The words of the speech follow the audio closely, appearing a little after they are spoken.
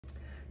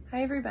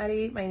Hi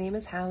everybody, my name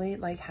is Halle,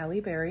 like Halle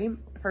Berry.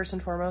 First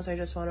and foremost, I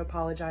just want to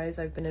apologize.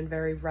 I've been in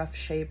very rough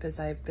shape as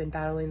I've been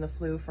battling the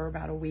flu for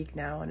about a week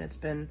now, and it's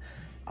been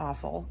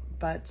awful.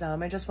 But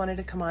I just wanted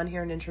to come on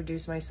here and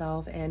introduce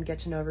myself and get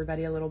to know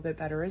everybody a little bit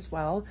better as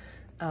well.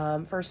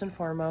 First and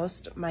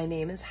foremost, my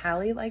name is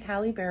Halle, like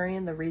Halle Berry,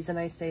 and the reason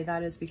I say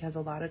that is because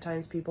a lot of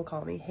times people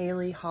call me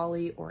Haley,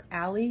 Holly, or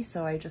Allie,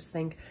 so I just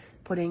think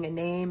putting a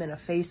name and a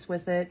face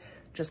with it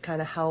just kind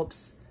of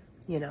helps,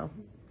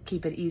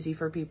 keep it easy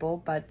for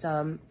people. But I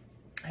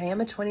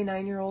am a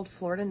 29-year-old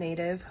Florida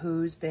native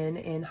who's been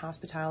in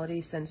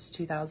hospitality since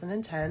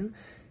 2010.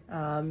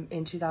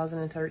 In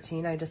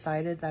 2013, I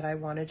decided that I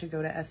wanted to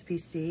go to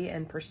SPC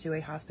and pursue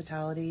a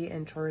hospitality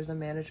and tourism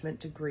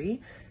management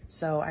degree.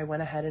 So I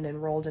went ahead and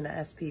enrolled in a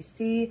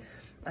SPC.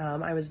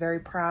 I was very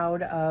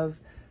proud of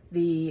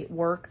the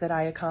work that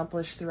I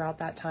accomplished throughout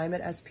that time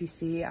at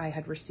SPC. I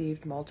had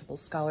received multiple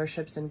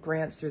scholarships and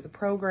grants through the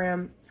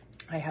program.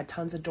 I had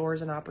tons of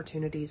doors and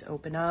opportunities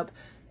open up,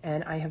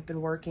 and I have been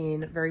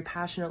working very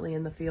passionately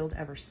in the field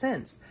ever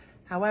since.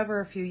 However,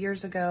 a few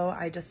years ago,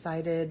 I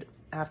decided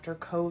after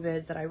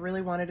COVID that I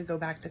really wanted to go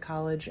back to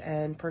college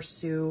and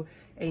pursue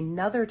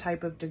another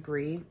type of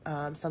degree,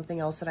 something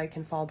else that I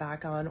can fall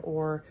back on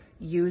or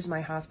use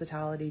my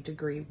hospitality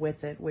degree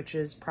with it, which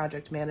is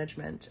project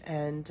management.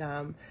 And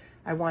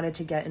I wanted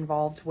to get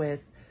involved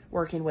with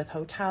working with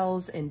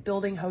hotels and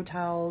building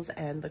hotels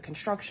and the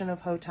construction of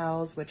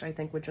hotels, which I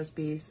think would just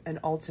be an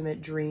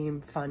ultimate dream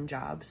fun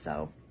job.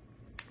 So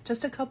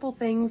just a couple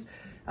things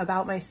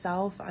about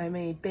myself. I'm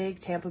a big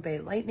Tampa Bay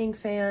Lightning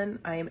fan.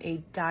 I am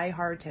a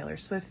diehard Taylor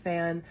Swift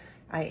fan.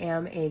 I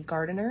am a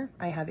gardener.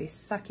 I have a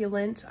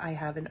succulent. I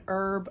have an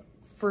herb,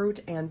 fruit,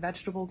 and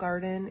vegetable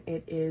garden.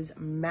 It is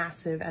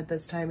massive at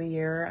this time of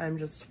year. I'm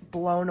just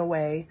blown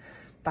away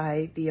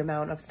by the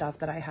amount of stuff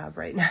that I have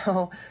right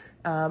now.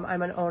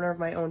 I'm an owner of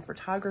my own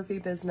photography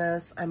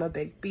business. I'm a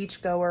big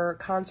beach goer,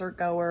 concert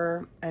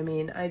goer. I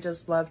mean, I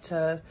just love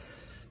to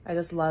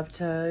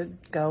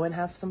go and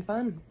have some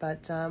fun,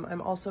 but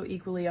I'm also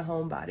equally a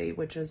homebody,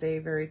 which is a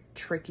very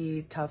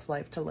tricky, tough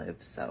life to live.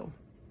 So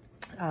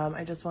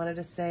I just wanted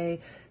to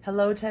say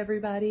hello to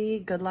everybody.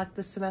 Good luck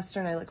this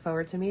semester, and I look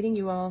forward to meeting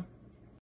you all.